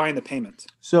mean by buying the payment?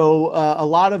 So a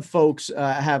lot of folks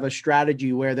have a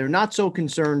strategy where they're not so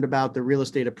concerned about the real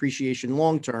estate appreciation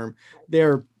long term.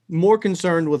 They're more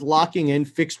concerned with locking in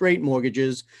fixed rate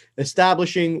mortgages,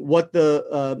 establishing what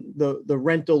the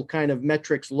rental kind of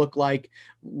metrics look like,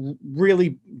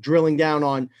 really drilling down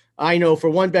on. I know for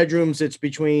one bedrooms, it's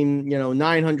between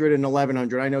 900 and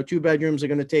 1100. I know two bedrooms are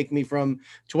going to take me from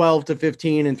 12 to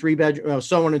 15, and three bedroom,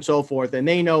 so on and so forth. And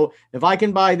they know if I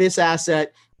can buy this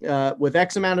asset with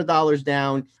X amount of dollars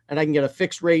down, and I can get a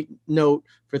fixed rate note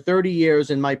for 30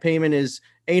 years, and my payment is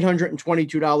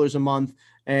 $822 a month.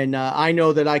 And I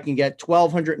know that I can get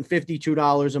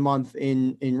 $1,252 a month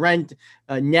in rent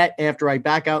net after I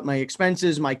back out my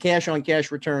expenses. My cash on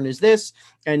cash return is this,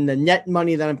 and the net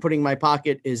money that I'm putting in my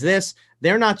pocket is this.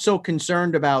 They're not so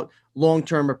concerned about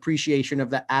long-term appreciation of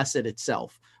the asset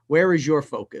itself. Where is your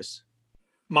focus?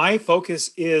 My focus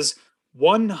is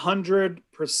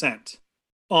 100%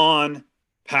 on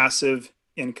passive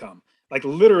income. Like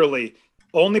literally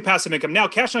only passive income. Now,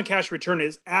 cash on cash return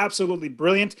is absolutely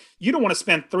brilliant. You don't want to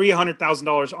spend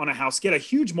 $300,000 on a house, get a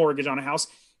huge mortgage on a house,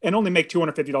 and only make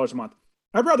 $250 a month.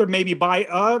 I'd rather maybe buy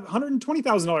a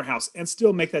 $120,000 house and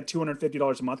still make that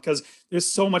 $250 a month, because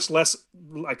there's so much less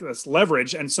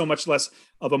leverage and so much less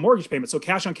of a mortgage payment. So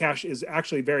cash on cash is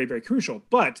actually very, very crucial.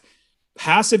 But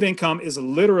passive income is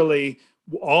literally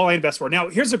all I invest for. Now,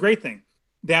 here's the great thing.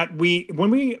 That when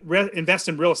we invest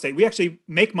in real estate, we actually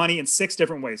make money in 6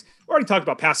 different ways. We already talked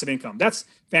about passive income. That's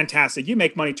fantastic. You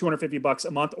make money $250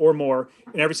 a month or more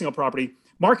in every single property.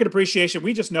 Market appreciation,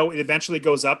 we just know it eventually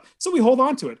goes up, so we hold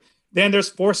on to it. Then there's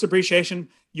forced appreciation.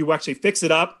 You actually fix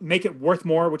it up, make it worth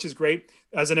more, which is great.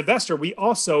 As an investor, we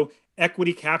also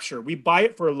equity capture. We buy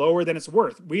it for lower than it's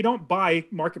worth. We don't buy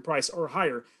market price or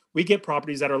higher. We get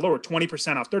properties that are lower,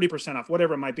 20% off, 30% off,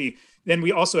 whatever it might be. Then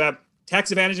we also have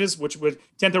tax advantages, which with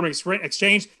 1031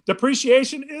 exchange,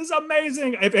 depreciation is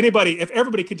amazing. If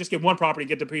everybody could just get one property,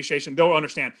 get depreciation, they'll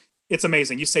understand. It's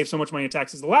amazing. You save so much money in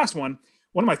taxes. The last one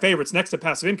of my favorites next to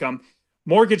passive income,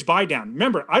 mortgage buy down.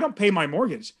 Remember, I don't pay my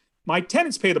mortgage. My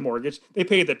tenants pay the mortgage. They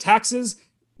pay the taxes,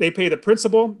 they pay the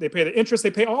principal, they pay the interest,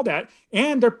 they pay all that,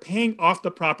 and they're paying off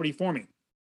the property for me.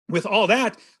 With all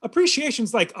that,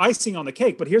 appreciation's like icing on the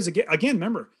cake. But here's again,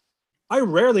 remember, I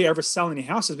rarely ever sell any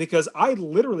houses because I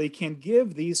literally can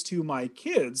give these to my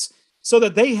kids so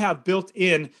that they have built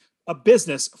in a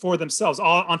business for themselves,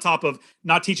 all on top of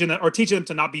not teaching them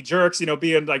to not be jerks,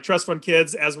 being like trust fund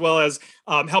kids, as well as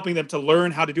helping them to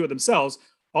learn how to do it themselves.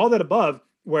 All that above,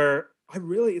 where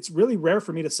it's really rare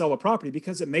for me to sell a property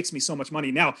because it makes me so much money.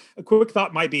 Now, a quick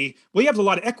thought might be, well, you have a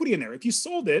lot of equity in there. If you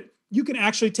sold it, you can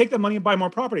actually take that money and buy more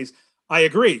properties. I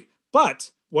agree.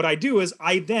 But what I do is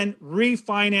I then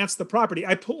refinance the property.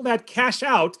 I pull that cash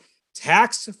out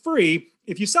tax-free.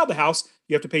 If you sell the house,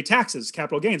 you have to pay taxes,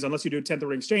 capital gains, unless you do a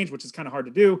 1031 exchange, which is kind of hard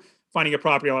to do, finding a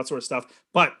property, all that sort of stuff.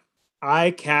 But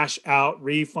I cash out,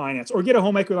 refinance, or get a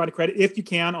home equity line of credit if you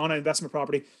can on an investment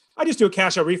property. I just do a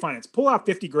cash out refinance, pull out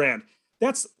 50 grand.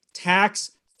 That's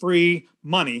tax-free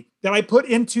money that I put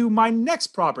into my next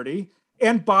property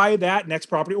and buy that next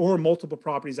property or multiple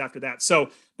properties after that. So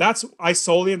I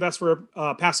solely invest for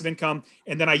passive income,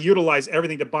 and then I utilize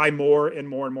everything to buy more and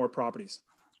more and more properties.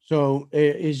 So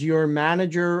is your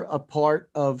manager a part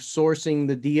of sourcing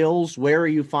the deals? Where are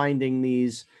you finding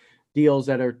these deals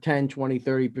that are 10, 20,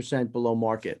 30% below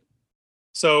market?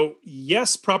 So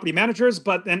yes, property managers,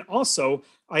 but then also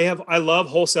I love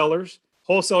wholesalers.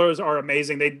 Wholesalers are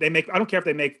amazing. They make, I don't care if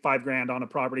they make $5,000 on a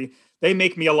property, they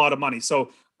make me a lot of money.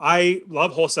 So I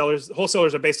love wholesalers.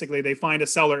 Wholesalers are basically, they find a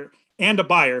seller and a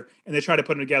buyer and they try to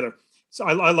put them together. So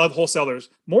I love wholesalers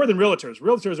more than realtors.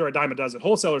 Realtors are a dime a dozen.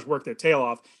 Wholesalers work their tail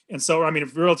off. And so,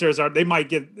 if realtors are, they might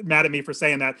get mad at me for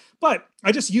saying that, but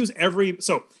I just use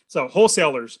so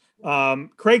wholesalers,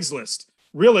 Craigslist,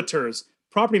 realtors,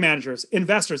 property managers,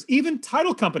 investors, even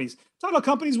title companies. Title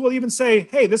companies will even say,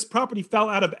 hey, this property fell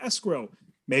out of escrow.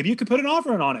 Maybe you could put an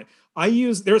offer on it.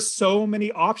 There's so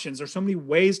many options. There's so many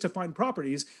ways to find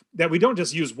properties that we don't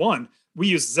just use one. We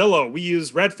use Zillow, we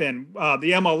use Redfin,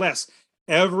 the MLS,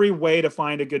 every way to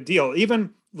find a good deal, even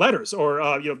letters or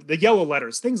the yellow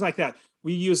letters, things like that.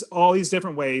 We use all these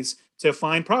different ways to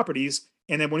find properties.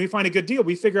 And then when we find a good deal,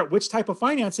 we figure out which type of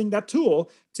financing, that tool,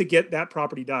 to get that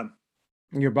property done.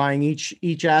 You're buying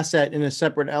each asset in a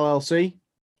separate LLC?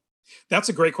 That's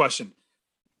a great question.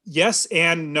 Yes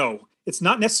and no. It's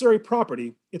not necessarily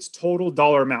property, it's total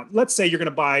dollar amount. Let's say you're going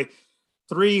to buy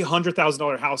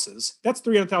 $300,000 houses. That's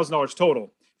 $300,000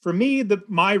 total. For me,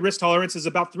 my risk tolerance is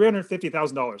about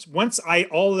 $350,000. Once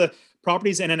all the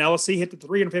properties in an LLC hit the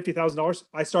 $350,000,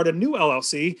 I start a new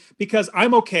LLC because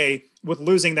I'm okay with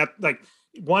losing that, like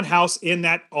one house in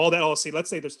all that LLC.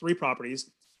 Let's say there's three properties.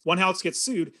 One house gets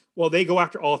sued. Well, they go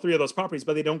after all three of those properties,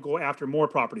 but they don't go after more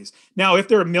properties. Now, if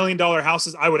they're $1 million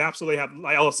houses, I would absolutely have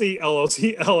my LLC,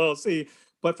 LLC, LLC.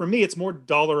 But for me, it's more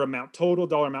dollar amount, total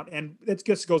dollar amount. And it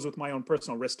just goes with my own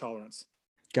personal risk tolerance.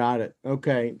 Got it.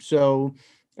 Okay. So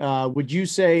would you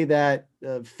say that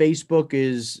Facebook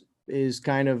is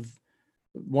kind of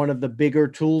one of the bigger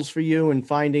tools for you in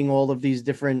finding all of these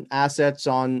different assets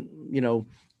on,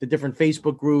 the different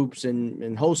Facebook groups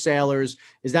and wholesalers?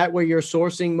 Is that where you're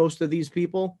sourcing most of these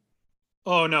people?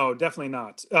 Oh, no, definitely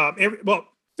not. Well,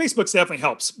 Facebook definitely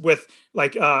helps with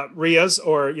like RIAs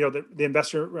or the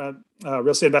investor real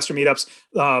estate investor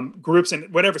meetups groups in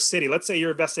whatever city. Let's say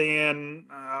you're investing in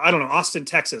I don't know, Austin,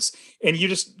 Texas, and you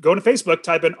just go to Facebook,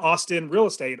 type in Austin real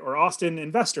estate or Austin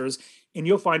investors, and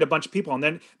you'll find a bunch of people. And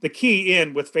then the key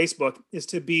in with Facebook is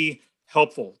to be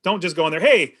helpful. Don't just go in there,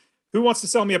 hey, who wants to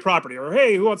sell me a property? Or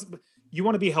hey, you want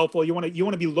to be helpful. You want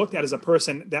to be looked at as a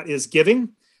person that is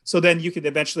giving. So then you can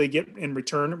eventually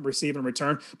receive in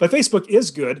return. But Facebook is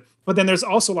good. But then there's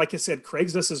also, like I said,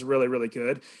 Craigslist is really, really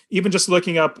good. Even just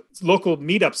looking up local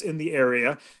meetups in the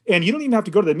area. And you don't even have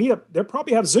to go to the meetup. They'll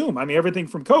probably have Zoom. I mean, everything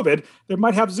from COVID, they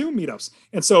might have Zoom meetups.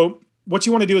 And so what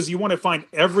you want to do is you want to find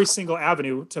every single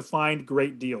avenue to find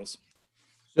great deals.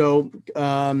 So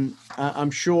I'm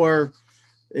sure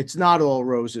it's not all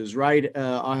roses, right?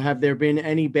 Have there been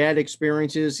any bad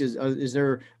experiences? Is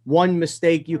there one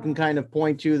mistake you can kind of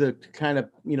point to kind of,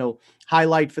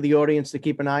 highlight for the audience to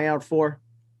keep an eye out for?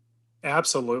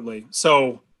 Absolutely.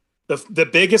 So the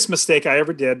biggest mistake I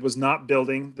ever did was not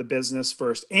building the business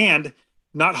first and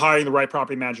not hiring the right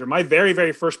property manager. My very,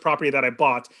 very first property that I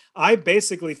bought, I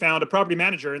basically found a property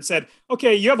manager and said,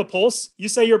 okay, you have a pulse. You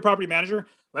say you're a property manager.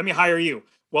 Let me hire you.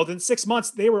 Well, then 6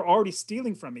 months, they were already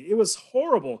stealing from me. It was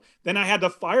horrible. Then I had to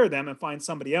fire them and find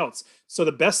somebody else. So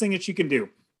the best thing that you can do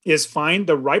is find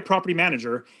the right property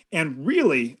manager. And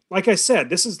really, like I said,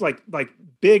 this is like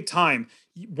big time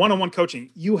one-on-one coaching.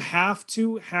 You have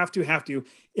to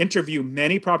interview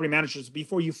many property managers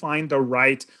before you find the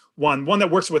right one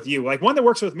that works with you. Like one that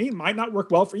works with me might not work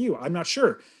well for you. I'm not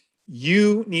sure.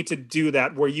 You need to do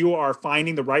that where you are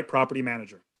finding the right property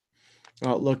manager.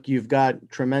 Well, look, you've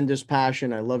got tremendous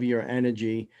passion. I love your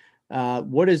energy.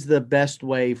 What is the best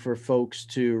way for folks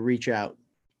to reach out?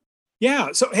 Yeah.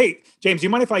 So, hey, James, do you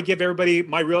mind if I give everybody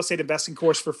my real estate investing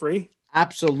course for free?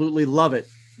 Absolutely love it.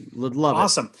 Love it.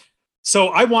 Awesome. So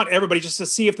I want everybody just to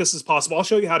see if this is possible. I'll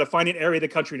show you how to find an area of the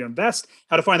country to invest,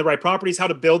 how to find the right properties, how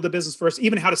to build the business first,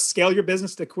 even how to scale your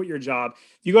business to quit your job.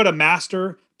 If you go to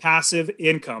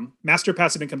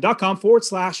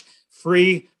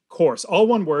masterpassiveincome.com/free course, all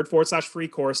one word,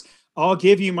 /free course. I'll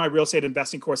give you my real estate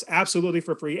investing course absolutely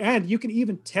for free. And you can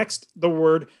even text the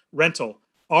word rental,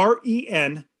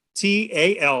 RENTAL,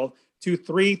 to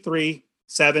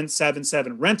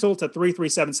 33777, rental to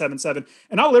 33777.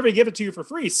 And I'll literally give it to you for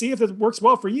free. See if it works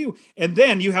well for you. And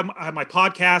then I have my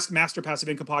podcast, Master Passive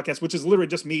Income Podcast, which is literally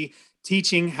just me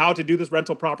teaching how to do this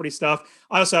rental property stuff.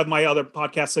 I also have my other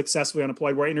podcast, Successfully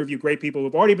Unemployed, where I interview great people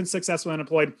who've already been successfully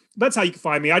unemployed. That's how you can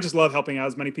find me. I just love helping out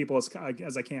as many people as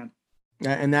I can.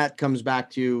 And that comes back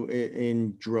to you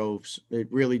in droves. It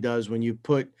really does. When you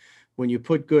put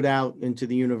good out into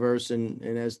the universe, and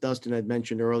as Dustin had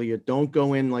mentioned earlier, don't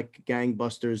go in like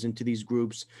gangbusters into these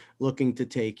groups looking to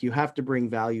take. You have to bring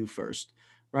value first,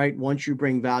 right? Once you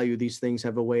bring value, these things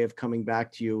have a way of coming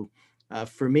back to you.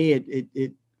 For me,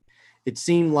 it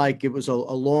seemed like it was a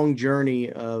long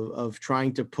journey of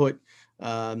trying to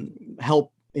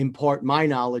help impart my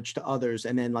knowledge to others.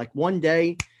 And then like one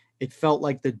day it felt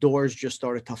like the doors just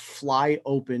started to fly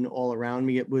open all around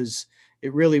me. It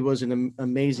really was an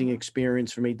amazing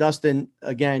experience for me. Dustin,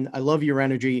 again, I love your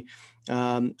energy.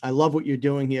 I love what you're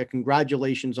doing here.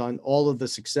 Congratulations on all of the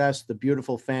success, the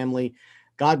beautiful family.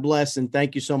 God bless. And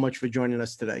thank you so much for joining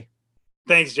us today.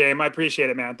 Thanks, James. I appreciate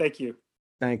it, man. Thank you.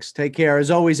 Thanks. Take care. As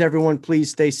always, everyone,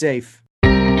 please stay safe.